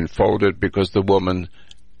 and unfolded because the woman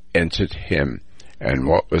entered him, and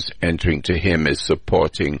what was entering to him is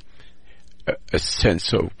supporting a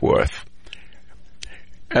sense of worth.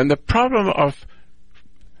 And the problem of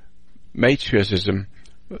matriarchism,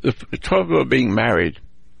 the trouble of being married,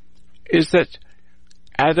 is that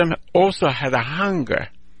Adam also had a hunger,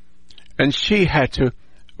 and she had to,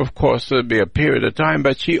 of course, there'd be a period of time,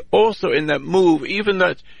 but she also in that move, even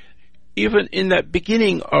in that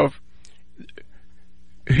beginning of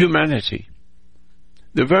humanity,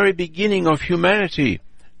 the very beginning of humanity,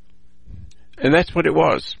 and that's what it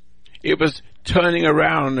was. It was turning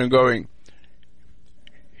around and going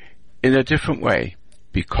in a different way.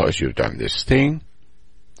 Because you've done this thing,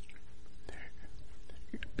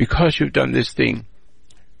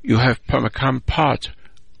 you have become part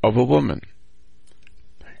of a woman.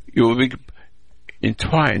 You will be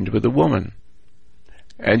entwined with a woman,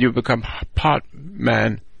 and you become part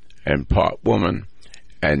man and part woman,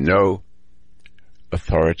 and know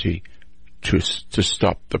authority to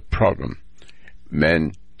stop the problem.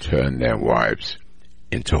 Men turn their wives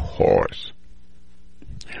into whores.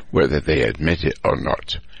 Whether they admit it or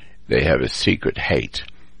not, they have a secret hate.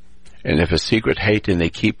 And if a secret hate and they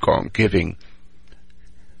keep on giving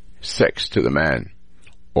sex to the man,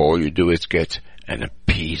 all you do is get an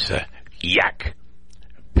appeaser. Yak!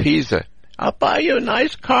 Appeaser. I'll buy you a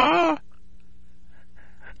nice car.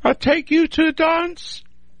 I'll take you to a dance.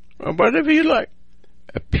 Or whatever you like.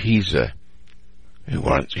 Appeaser. He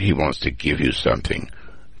wants to give you something.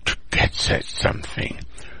 To get something.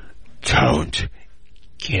 Don't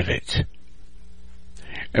give it.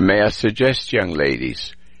 And may I suggest, young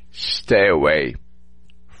ladies, stay away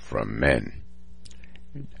from men.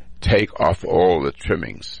 Take off all the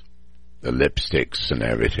trimmings, the lipsticks and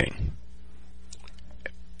everything.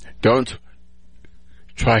 Don't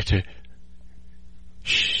try to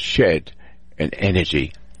shed an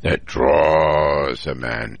energy that draws a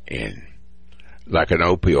man in. Like an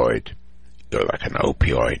opioid. You're like an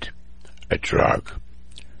opioid. A drug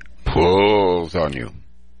pulls on you.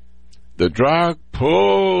 The drug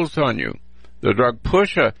pulls on you. The drug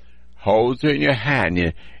pusher holds it in your hand.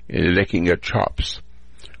 You're licking your chops.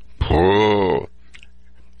 Pull.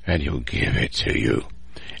 And he'll give it to you.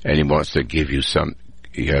 And he wants to give you some.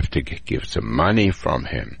 You have to give some money from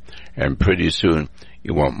him. And pretty soon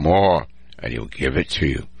you want more. And he'll give it to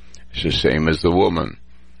you. It's the same as the woman.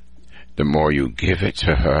 The more you give it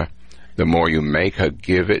to her, the more you make her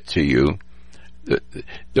give it to you,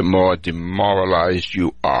 the more demoralized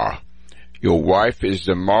you are. Your wife is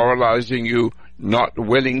demoralizing you, not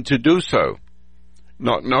willing to do so,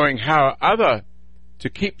 not knowing how to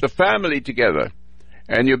keep the family together,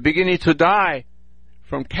 and you're beginning to die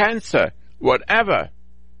from cancer, whatever.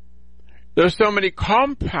 There's so many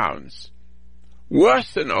compounds,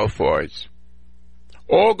 worse than opioids,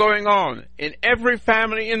 all going on in every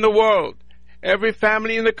family in the world, every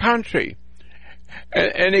family in the country.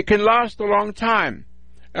 And it can last a long time.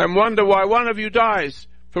 And wonder why one of you dies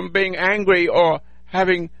from being angry or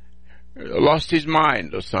having lost his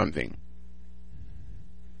mind or something.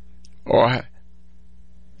 Or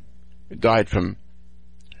died from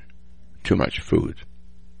too much food.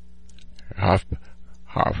 Half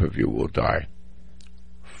of you will die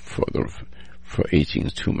for eating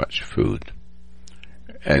too much food.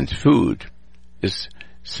 And food is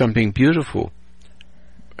something beautiful.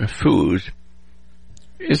 Food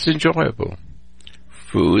is enjoyable.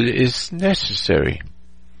 Food is necessary.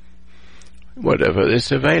 Whatever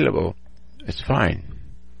is available, it's fine.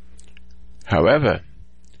 However,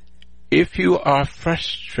 if you are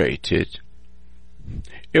frustrated,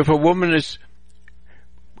 if a woman is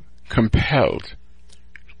compelled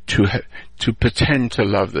to pretend to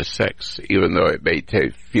love the sex, even though it may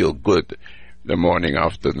feel good the morning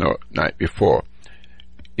after the night before,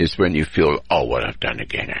 is when you feel, oh, what I've done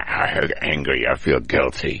again. I'm angry. I feel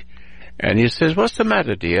guilty. And he says, what's the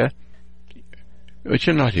matter, dear? But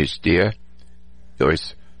you're not his dear.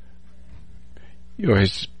 You're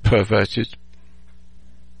his perverted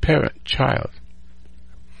child.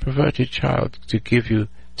 Perverted child to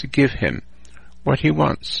give him what he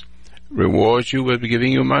wants. Rewards you with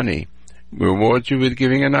giving you money. Rewards you with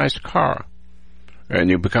giving a nice car. And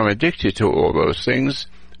you become addicted to all those things,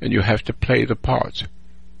 and you have to play the part.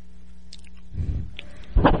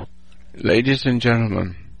 Ladies and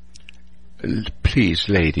gentlemen, please,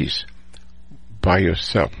 ladies, by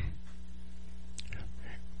yourself,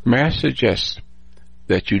 may I suggest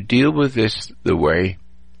that you deal with this the way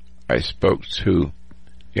I spoke to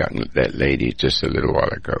that lady just a little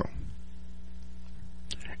while ago.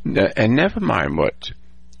 And never mind what.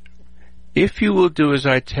 If you will do as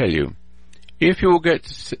I tell you, if you will get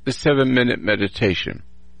the 7-minute meditation,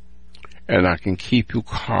 and I can keep you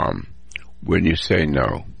calm when you say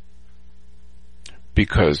no,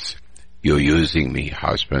 because you're using me,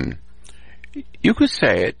 husband. You could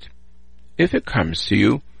say it. If it comes to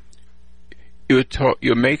you,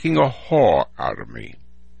 you're making a whore out of me.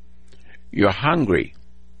 You're hungry,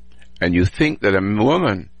 and you think that a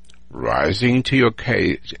woman rising to your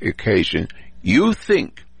occasion, you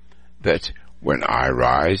think that when I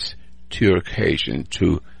rise to your occasion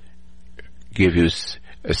to give you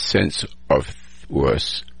a sense of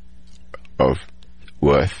worth,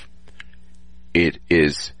 it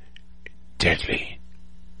is deadly.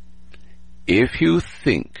 If you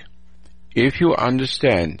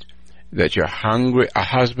understand that you're hungry, a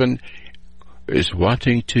husband is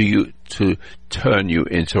wanting to turn you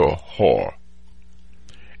into a whore,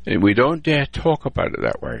 and we don't dare talk about it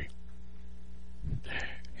that way.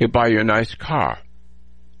 He'll buy you a nice car.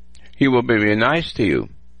 He will be nice to you,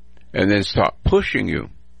 and then start pushing you,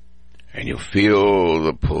 and you feel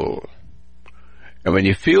the pull. And when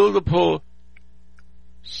you feel the pull,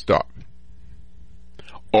 stop.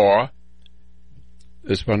 Or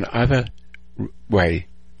there's one other way,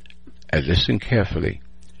 and listen carefully.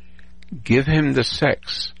 Give him the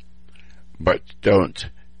sex, but don't,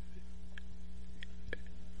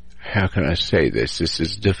 how can I say this? This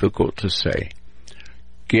is difficult to say.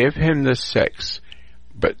 Give him the sex,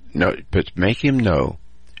 but make him know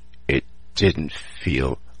it didn't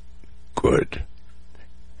feel good.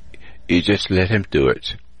 You just let him do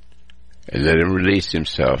it, and let him release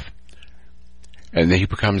himself, and then he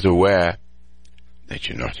becomes aware that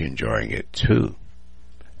you're not enjoying it too.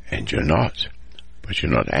 And you're not, but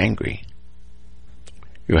you're not angry.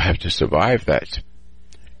 You have to survive that.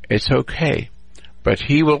 It's okay, but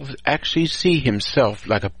he will actually see himself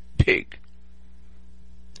like a pig.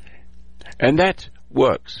 And that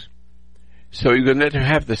works. So you can let him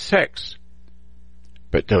have the sex,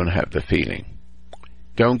 but don't have the feeling.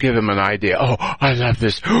 Don't give him an idea, oh, I love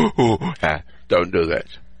this. Don't do that.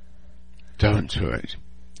 Don't do it.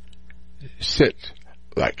 Sit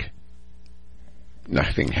like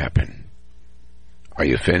nothing happened. Are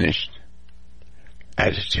you finished?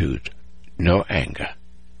 Attitude, no anger.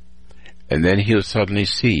 And then he'll suddenly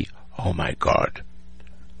see, oh my God,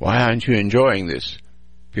 why aren't you enjoying this?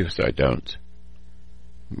 Because I don't.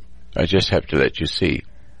 I just have to let you see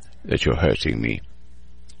that you're hurting me.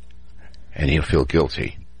 And he'll feel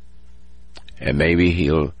guilty. And maybe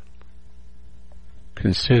he'll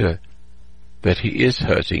consider that he is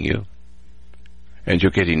hurting you, and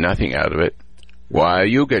you're getting nothing out of it. Why are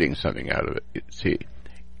you getting something out of it? See,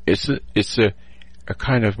 it's a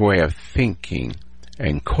kind of way of thinking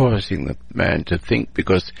and causing the man to think,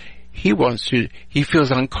 because he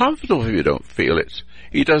feels uncomfortable if you don't feel it.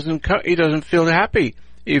 He doesn't feel happy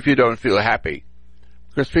if you don't feel happy.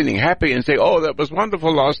 Because feeling happy and say, oh, that was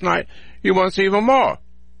wonderful last night, he wants even more.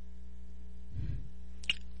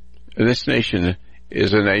 And this nation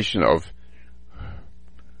is a nation of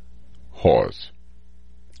whores.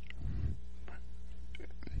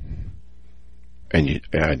 And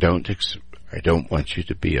I don't want you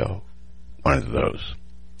to be one of those.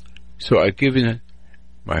 So I've given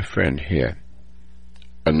my friend here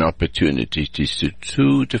an opportunity to do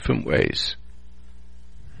two different ways.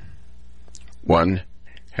 One,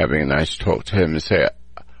 having a nice talk to him and say,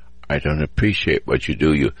 I don't appreciate what you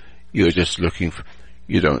do. You're just looking for,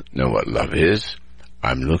 you don't know what love is.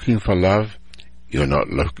 I'm looking for love. You're not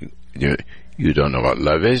looking, you don't know what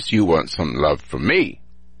love is. You want some love from me.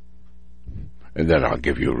 And then I'll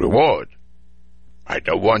give you a reward. I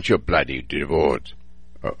don't want your bloody award.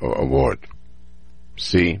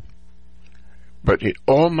 See? But it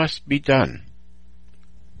all must be done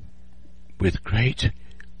with great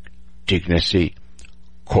dignity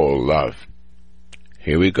called love.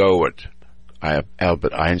 Here we go with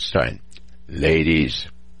Albert Einstein. Ladies,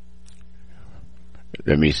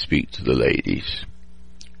 let me speak to the ladies.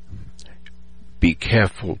 Be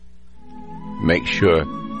careful. Make sure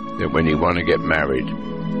that when you want to get married,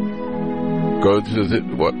 go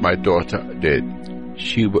through what my daughter did.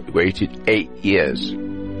 She waited 8 years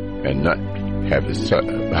and not have her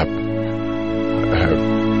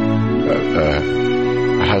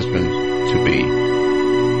husband to be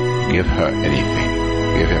give him anything.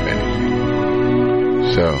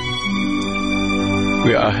 So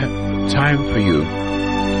we are time for you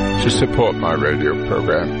to support my radio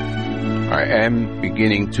program. I am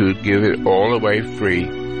beginning to give it all away free,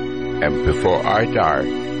 and before I die,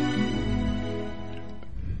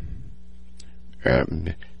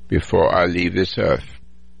 before I leave this earth,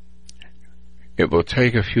 it will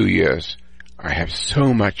take a few years. I have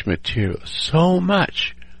so much material, so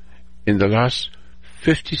much. In the last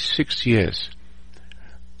 56 years,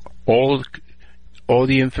 all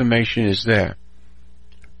the information is there.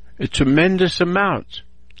 A tremendous amount.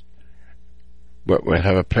 But we'll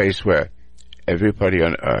have a place where everybody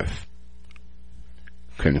on earth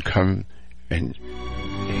can come and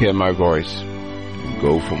hear my voice and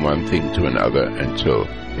go from one thing to another until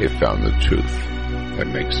they've found the truth that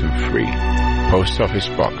makes them free. Post Office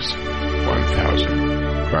Box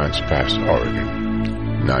 1000, Grants Pass,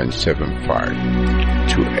 Oregon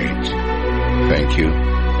 97528. Thank you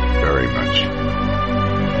very much.